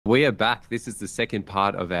We are back. This is the second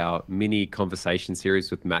part of our mini conversation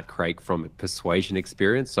series with Matt Craig from Persuasion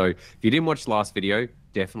Experience. So if you didn't watch the last video,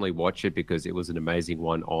 definitely watch it because it was an amazing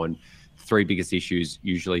one on three biggest issues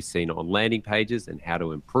usually seen on landing pages and how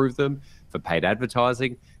to improve them for paid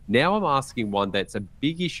advertising. Now I'm asking one that's a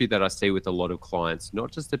big issue that I see with a lot of clients,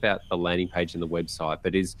 not just about the landing page and the website,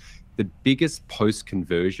 but is the biggest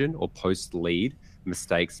post-conversion or post-lead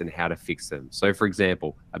mistakes and how to fix them. So for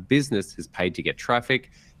example, a business has paid to get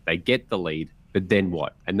traffic, they get the lead, but then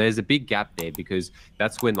what? And there's a big gap there because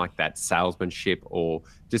that's when like that salesmanship or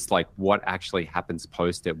just like what actually happens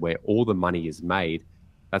post it where all the money is made,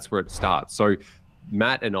 that's where it starts. So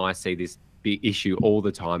Matt and I see this big issue all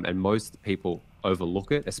the time and most people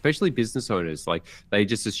overlook it, especially business owners. Like they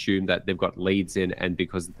just assume that they've got leads in and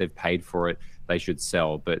because they've paid for it, they should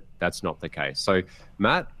sell, but that's not the case. So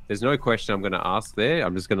Matt, there's no question I'm going to ask there.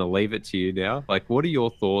 I'm just going to leave it to you now. Like, what are your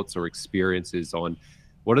thoughts or experiences on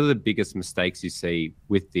what are the biggest mistakes you see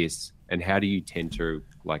with this and how do you tend to,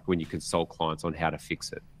 like when you consult clients on how to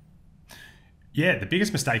fix it? Yeah, the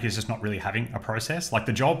biggest mistake is just not really having a process. Like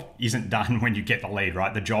the job isn't done when you get the lead,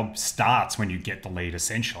 right? The job starts when you get the lead,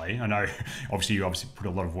 essentially. I know, obviously, you put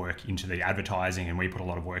a lot of work into the advertising and we put a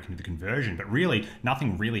lot of work into the conversion, but really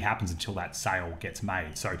nothing really happens until that sale gets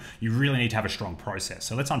made. So you really need to have a strong process.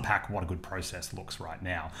 So let's unpack what a good process looks right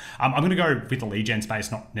now. I'm going to go with the lead gen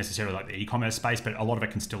space, not necessarily like the e-commerce space, but a lot of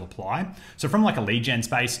it can still apply. So from like a lead gen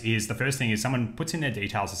space is the first thing is someone puts in their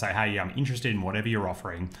details to say, hey, I'm interested in whatever you're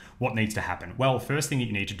offering. What needs to happen? Well, first thing that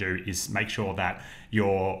you need to do is make sure that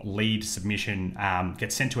your lead submission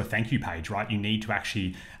gets sent to a thank you page, right? You need to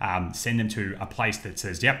actually send them to a place that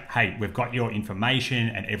says, yep, hey, we've got your information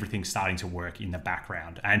and everything's starting to work in the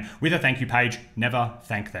background. And with a thank you page, never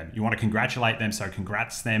thank them. You want to congratulate them. So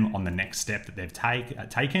congrats them on the next step that they've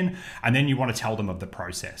taken. And then you want to tell them of the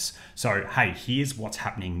process. So, hey, here's what's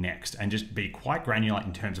happening next. And just be quite granular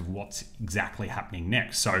in terms of what's exactly happening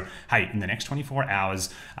next. So, hey, in the next 24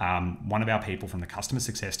 hours, one of our people from the customer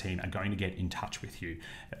success team are going to get in touch with you.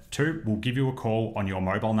 2, we'll give you a call on your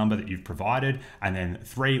mobile number that you've provided. And then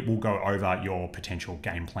 3, we'll go over your potential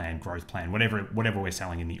game plan, growth plan, whatever we're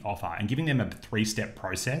selling in the offer, and giving them a 3-step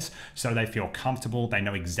process so they feel comfortable, they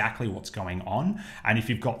know exactly what's going on. And if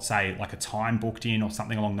you've got, say, like a time booked in or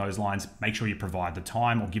something along those lines, make sure you provide the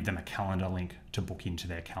time or give them a calendar link to book into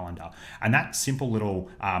their calendar. And that simple little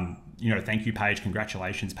thank you page,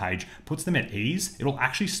 congratulations page puts them at ease. It'll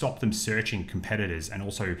actually stop them searching competitors and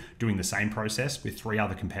also doing the same process with 3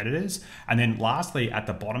 other competitors. And then lastly, at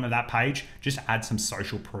the bottom of that page, just add some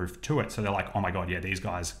social proof to it. So they're like, oh my God, yeah, these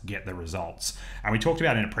guys get the results. And we talked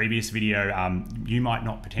about in a previous video, you might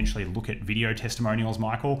not potentially look at video testimonials,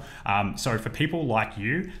 Michael. So for people like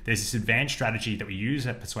you, there's this advanced strategy that we use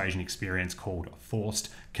at Persuasion Experience called forced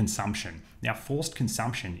consumption. Now, forced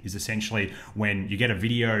consumption is essentially when you get a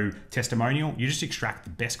video testimonial, you just extract the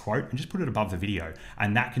best quote and just put it above the video.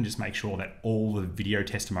 And that can just make sure that all the video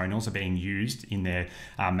testimonials are being used in their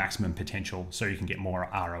maximum potential so you can get more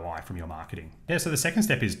ROI from your marketing. Yeah, so the second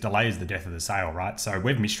step is delay is the death of the sale, right? So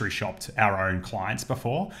we've mystery shopped our own clients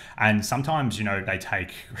before, and sometimes, they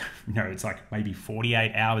take, it's like maybe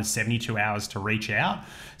 48 hours, 72 hours to reach out.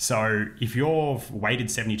 So if you've waited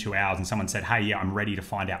 72 hours and someone said, hey, yeah, I'm ready to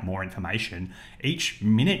find out more information, each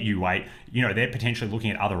minute you wait, they're potentially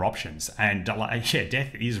looking at other options. And delay is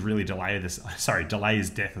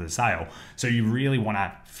death of the sale. So you really want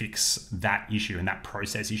to fix that issue and that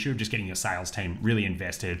process issue of just getting your sales team really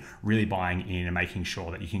invested, really buying in and making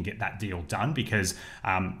sure that you can get that deal done. Because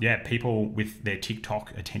people with their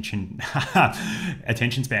TikTok attention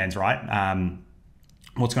spans, right?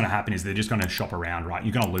 What's going to happen is they're just going to shop around, right?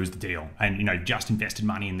 You're going to lose the deal. And, just invested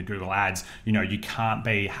money in the Google ads, you can't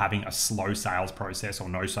be having a slow sales process or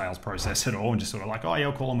no sales process at all and just sort of like, oh yeah,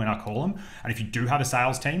 I'll call them when I call them. And if you do have a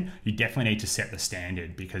sales team, you definitely need to set the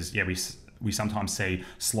standard because we sometimes see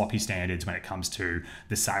sloppy standards when it comes to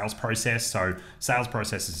the sales process. So sales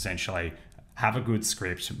process is essentially have a good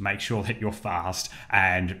script, make sure that you're fast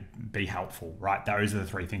and be helpful, right? Those are the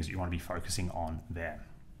 3 things that you want to be focusing on there.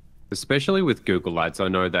 Especially with Google Ads, I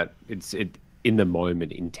know that it's in the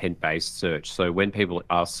moment intent-based search. So when people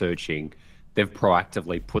are searching, they've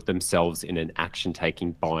proactively put themselves in an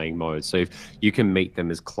action-taking buying mode. So if you can meet them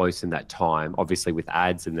as close in that time, obviously with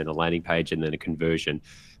ads and then a landing page and then a conversion,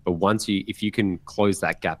 but if you can close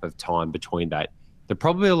that gap of time between that, the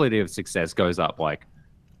probability of success goes up like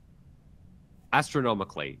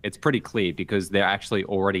astronomically. It's pretty clear because they're actually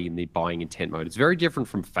already in the buying intent mode. It's very different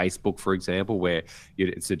from Facebook, for example, where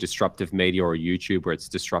it's a disruptive media, or YouTube where it's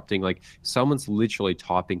disrupting. Like someone's literally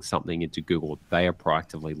typing something into Google, they are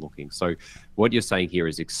proactively looking. So what you're saying here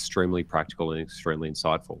is extremely practical and extremely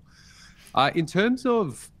insightful. In terms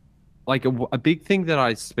of like a big thing that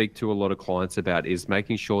I speak to a lot of clients about is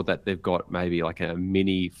making sure that they've got maybe like a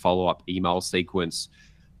mini follow-up email sequence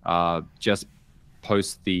just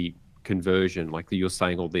post the conversion, like you're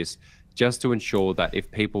saying all this, just to ensure that if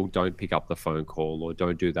people don't pick up the phone call or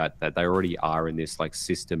don't do that, that they already are in this like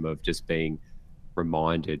system of just being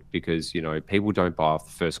reminded, because people don't buy off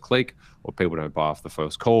the first click or people don't buy off the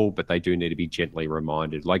first call, but they do need to be gently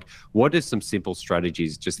reminded. Like, what are some simple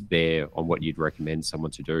strategies just there on what you'd recommend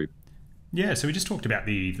someone to do? Yeah, so we just talked about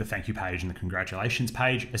the thank you page and the congratulations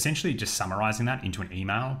page, essentially just summarizing that into an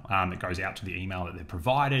email that goes out to the email that they've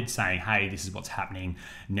provided, saying, hey, this is what's happening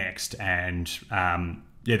next, and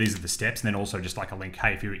yeah, these are the steps. And then also just like a link,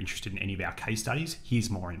 hey, if you're interested in any of our case studies,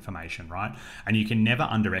 here's more information, right? And you can never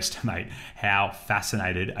underestimate how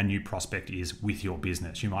fascinated a new prospect is with your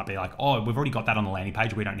business. You might be like, oh, we've already got that on the landing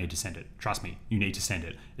page, we don't need to send it. Trust me, you need to send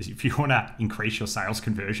it. If you want to increase your sales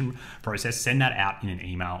conversion process, send that out in an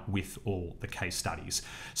email with all the case studies.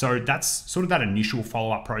 So that's sort of that initial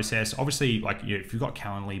follow-up process. Obviously, like if you've got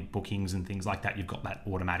Calendly bookings and things like that, you've got that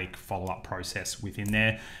automatic follow-up process within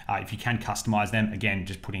there. If you can customize them, again,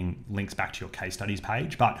 just putting links back to your case studies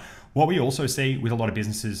page. But what we also see with a lot of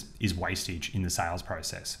businesses is wastage in the sales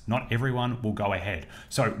process. Not everyone will go ahead.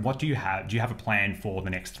 So what do you have? Do you have a plan for the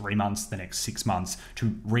next 3 months, the next 6 months to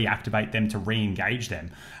reactivate them, to re-engage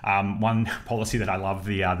them? One policy that I love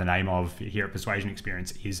the name of here at Persuasion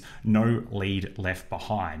Experience is no lead left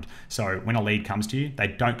behind. So when a lead comes to you, they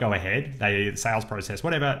don't go ahead, the sales process,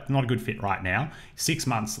 whatever, not a good fit right now. 6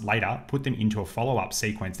 months later, put them into a follow-up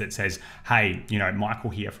sequence that says, hey, Michael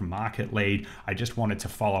here from Market Lead, I just wanted to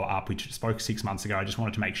follow up. We spoke 6 months ago. I just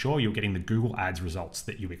wanted to make sure you're getting the Google Ads results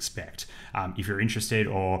that you expect. If you're interested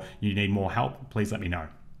or you need more help, please let me know.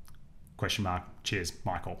 Question mark. Cheers,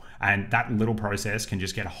 Michael. And that little process can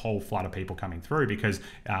just get a whole flood of people coming through because,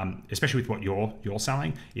 especially with what you're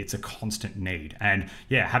selling, it's a constant need. And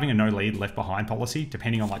yeah, having a no lead left behind policy,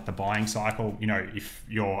 depending on like the buying cycle, if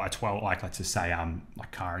you're a 12, like let's just say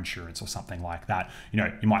like car insurance or something like that, you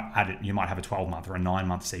might add it, you might have a 12-month or a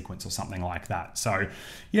 9-month sequence or something like that. So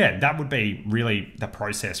yeah, that would be really the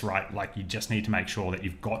process, right? Like you just need to make sure that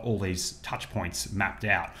you've got all these touch points mapped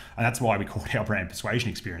out. And that's why we call it our brand Persuasion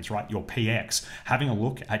Experience, right? Your PX. Having a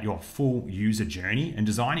look at your full user journey and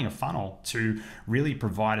designing a funnel to really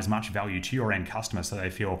provide as much value to your end customer so they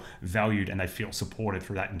feel valued and they feel supported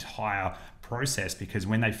through that entire process, because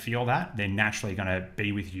when they feel that, they're naturally going to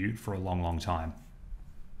be with you for a long, long time.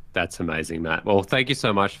 That's amazing, Matt. Well, thank you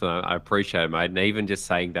so much for that. I appreciate it, mate. And even just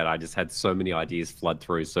saying that, I just had so many ideas flood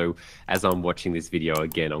through. So as I'm watching this video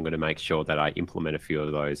again, I'm going to make sure that I implement a few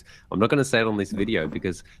of those. I'm not going to say it on this video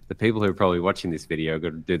because the people who are probably watching this video are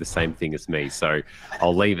going to do the same thing as me. So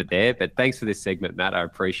I'll leave it there. But thanks for this segment, Matt. I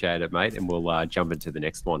appreciate it, mate. And we'll jump into the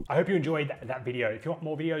next one. I hope you enjoyed that video. If you want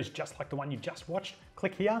more videos just like the one you just watched,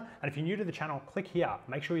 click here. And if you're new to the channel, click here.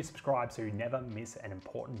 Make sure you subscribe so you never miss an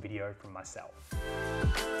important video from myself.